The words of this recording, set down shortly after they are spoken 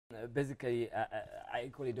basically, I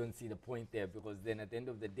equally don't see the point there, because then at the end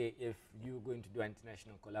of the day, if you're going to do an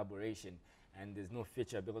international collaboration and there's no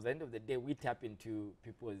feature, because at the end of the day, we tap into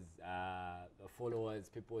people's followers,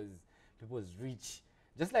 people's reach.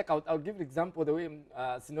 Just like I'll give an example, the way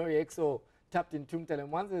Sinori EXO tapped into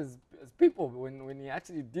Mtelemwanze's people when he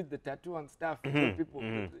actually did the tattoo and stuff. People.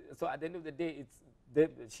 So at the end of the day,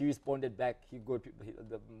 she responded back. He got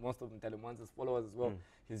most of Mtelemwanze's followers as well.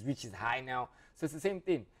 His reach is high now. So it's the same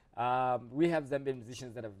thing. We have Zambian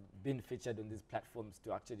musicians that have been featured on these platforms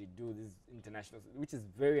to actually do these internationals, which is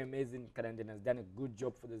very amazing. Kalandanya has done a good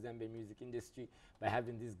job for the Zambian music industry by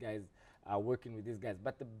having these guys working with these guys.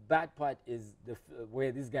 But the bad part is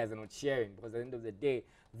where these guys are not sharing, because at the end of the day,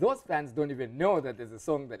 those fans don't even know that there's a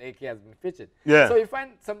song that AK has been featured. Yeah. So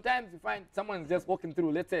sometimes you find someone's just walking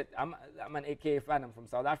through. Let's say I'm an AKA fan. I'm from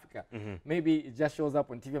South Africa. Maybe it just shows up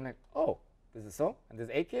on TV. I'm like, oh, there's a song and there's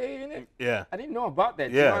AKA in it. Yeah. I didn't know about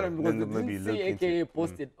that. Yeah. You know, because I didn't see AKA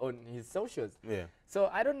posted on his socials. Yeah. So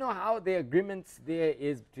I don't know how the agreements there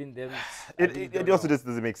is between them. It also just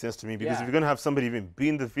doesn't make sense to me, because if you're gonna have somebody even be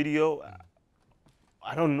in the video,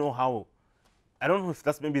 I don't know if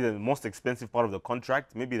that's maybe the most expensive part of the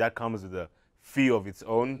contract. Maybe that comes with a fee of its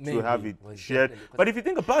own to have it shared. But if you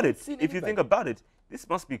think about it, this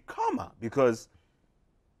must be karma, because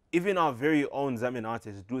even our very own Zambian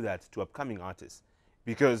artists do that to upcoming artists,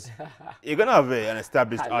 because you're gonna have an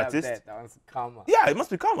established artist. That was karma. Yeah, it must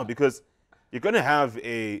be karma, because you're gonna have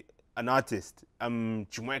an artist. I'm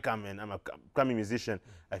Chimweka, man. I'm a upcoming musician.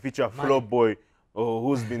 I feature Flowboy,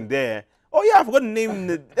 who's been there. Oh yeah, I forgot to name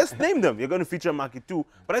let's name them. You're going to feature Marky 2,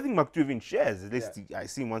 but I think Marky 2 even shares. At least I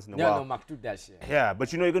see him once in a while. No, Marky 2 does share. Yeah,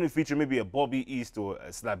 but you know, you're going to feature maybe a Bobby East or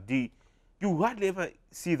a Slap D. You hardly ever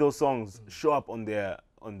see those songs show up on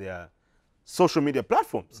their social media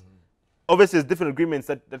platforms. Obviously, there's different agreements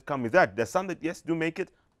that come with that. There's some that, yes, do make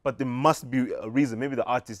it, but there must be a reason. Maybe the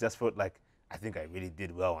artist just felt like, I think I really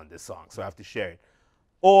did well on this song, so I have to share it.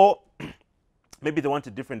 Or maybe they want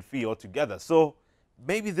a different fee altogether. So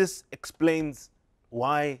maybe this explains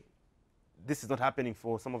why this is not happening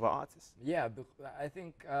for some of our artists. Yeah, I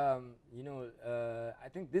think, I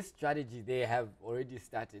think this strategy they have already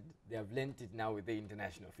started. They have learned it now with the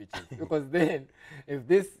international features. Because then, if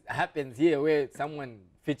this happens here, where someone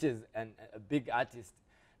features a big artist,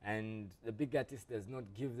 and the big artist does not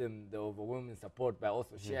give them the overwhelming support by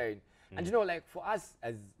also sharing. And you know, like for us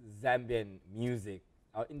as Zambian music,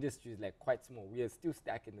 our industry is like quite small. We are still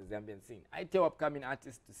stuck in the Zambian scene. I tell upcoming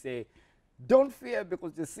artists to say, don't fear,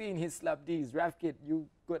 because you're seeing his Slap D, his Raf Kid, you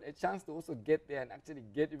got a chance to also get there and actually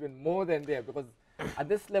get even more than there, because at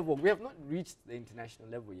this level, we have not reached the international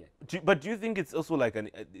level yet. But do you think it's also like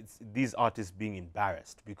it's these artists being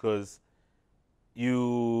embarrassed, because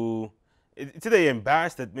it's either you're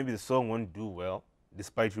embarrassed that maybe the song won't do well,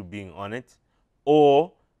 despite you being on it,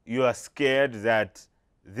 or you are scared that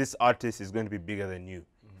this artist is going to be bigger than you.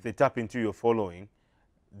 If they tap into your following,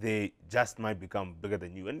 they just might become bigger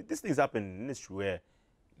than you. And these things happen in the industry where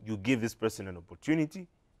you give this person an opportunity,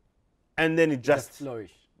 and then it just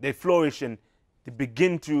flourish. They flourish, and they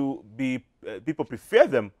begin to be, people prefer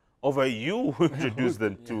them over you who introduced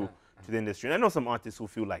them to the industry. And I know some artists who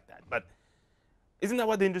feel like that, but isn't that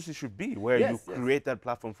what the industry should be, where you create that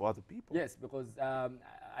platform for other people? Yes, because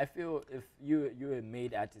I feel if you're a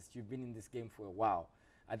made artist, you've been in this game for a while,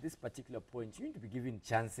 at this particular point, you need to be giving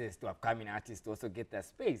chances to upcoming artists to also get that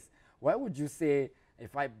space. Why would you say,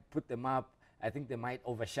 if I put them up, I think they might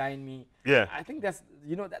overshine me? Yeah. I think that's,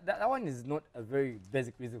 that one is not a very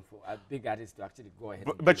basic reason for a big artist to actually go ahead.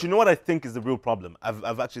 But you know what I think is the real problem? I've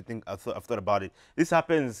thought about it. This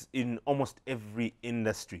happens in almost every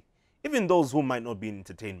industry. Even those who might not be in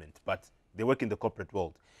entertainment, but they work in the corporate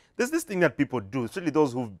world. There's this thing that people do, especially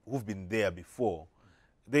those who've been there before.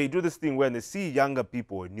 They do this thing when they see younger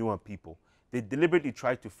people or newer people, they deliberately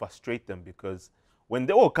try to frustrate them, because when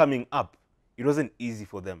they were coming up, it wasn't easy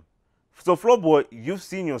for them. So Flowboy, you've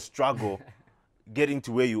seen your struggle getting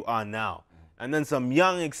to where you are now. And then some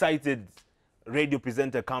young, excited radio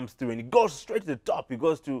presenter comes through and he goes straight to the top. He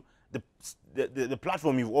goes to the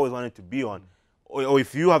platform you've always wanted to be on. Or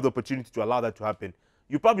if you have the opportunity to allow that to happen,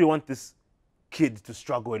 you probably want this kid to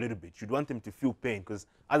struggle a little bit. You'd want him to feel pain, because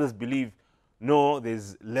others believe, no,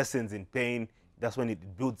 there's lessons in pain. That's when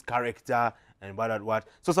it builds character and what.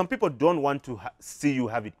 So some people don't want to see you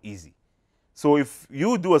have it easy. So if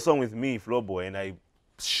you do a song with me, Flowboy, and I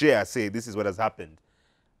say, this is what has happened,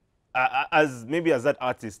 as that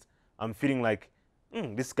artist, I'm feeling like,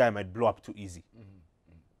 this guy might blow up too easy.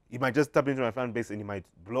 He might just tap into my fan base and he might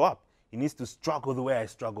blow up. He needs to struggle the way I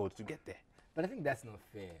struggled to get there. But I think that's not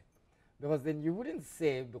fair, Because then you wouldn't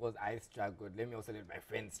say, because I struggled, let me also let my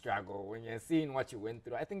friends struggle. When you're seeing what you went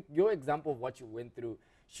through, I think your example of what you went through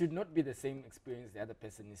should not be the same experience the other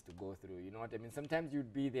person needs to go through. You know what I mean? Sometimes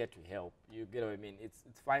you'd be there to help. You get what I mean?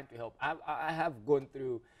 It's fine to help. I have gone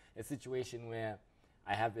through a situation where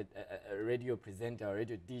I have a radio presenter, a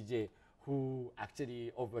radio DJ who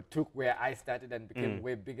actually overtook where I started and became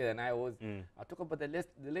way bigger than I was. I talk about the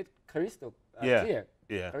late Caristo Clear.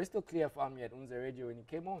 Caristo Clear found me at Unza Radio when he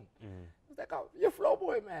came on. He was like, "Oh, you're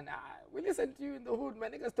Flowboy, man. We listen to you in the hood. My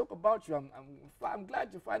niggas talk about you. I'm glad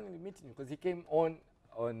you're finally meeting you," because he came on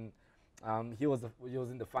he was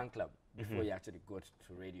in the fan club before he actually got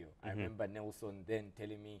to radio. I remember Nelson then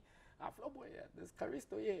telling me, "Flowboy, there's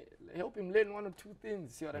Caristo, help him learn one or two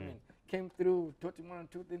things." See what I mean? Came through, taught him one or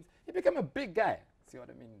two things. He became a big guy. See what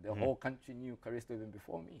I mean? The whole country knew Caristo even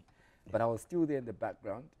before me. But I was still there in the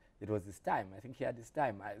background. It was his time. I think he had his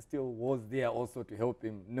time. I still was there also to help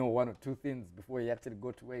him know one or two things before he actually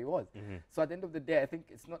got to where he was. So at the end of the day, I think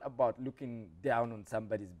it's not about looking down on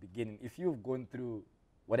somebody's beginning. If you've gone through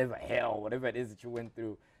whatever hell, whatever it is that you went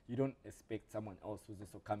through, you don't expect someone else who's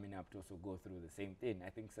also coming up to also go through the same thing. I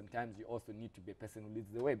think sometimes you also need to be a person who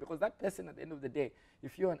leads the way, because that person at the end of the day,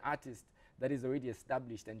 if you're an artist that is already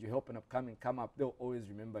established and you help an upcoming come up, they'll always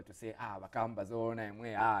remember to say, bakamba zona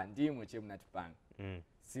imwe, ndimwe chemnatipang.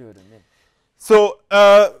 See what I mean? So,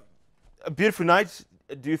 A Beautiful Night,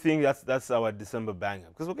 do you think that's our December banger?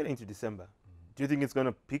 Because we're getting into December. Do you think it's going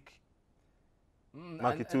to peak?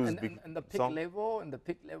 And the peak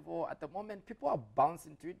level, at the moment, people are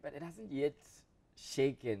bouncing to it, but it hasn't yet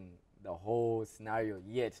shaken the whole scenario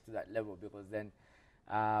yet to that level, because then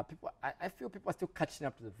I feel people are still catching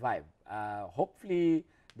up to the vibe. Hopefully,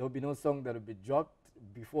 there will be no song that will be dropped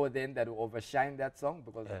before then that will overshine that song,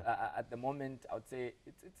 because at the moment, I would say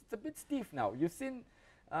it's a bit stiff now. You've seen,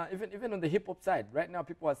 even on the hip-hop side, right now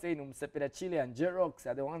people are saying Sepeda Chile and J-Rocks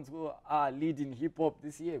are the ones who are leading hip-hop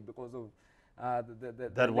this year because of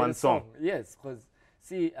that one song. Yes, because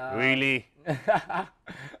see, really,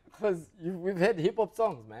 because we've had hip hop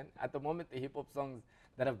songs, man. At the moment, the hip hop songs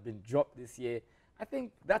that have been dropped this year, I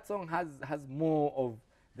think that song has more of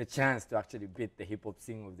the chance to actually beat the hip hop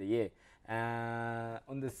sing of the year.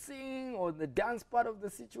 On the sing or the dance part of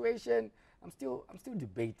the situation, I'm still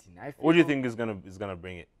debating. What do you think is gonna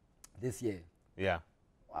bring it this year? Yeah.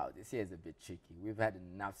 Wow, this year is a bit tricky. We've had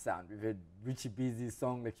enough sound. We've had Richie Busy's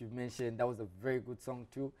song that you've mentioned. That was a very good song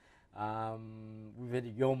too. We've had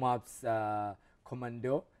Yomap's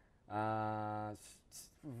Commando.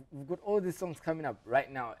 We've got all these songs coming up right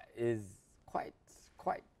now. Is quite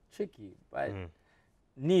tricky. But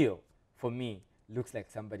Neo, for me, looks like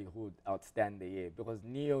somebody who would outstand the year, because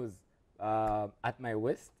Neo's At My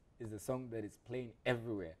West is a song that is playing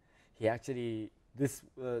everywhere. He actually...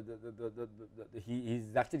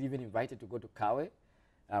 he's actually even invited to go to Kawe,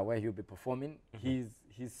 where he'll be performing. His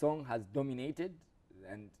song has dominated,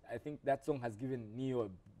 and I think that song has given Neo a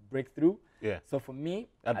breakthrough. Yeah. So for me,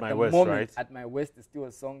 at the moment, At My West is still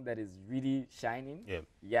a song that is really shining. Yeah.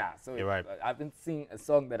 Yeah. So you're right. I haven't seen a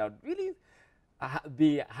song that I'd really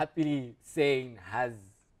be happily saying has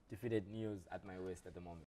defeated Neo's At My West at the moment.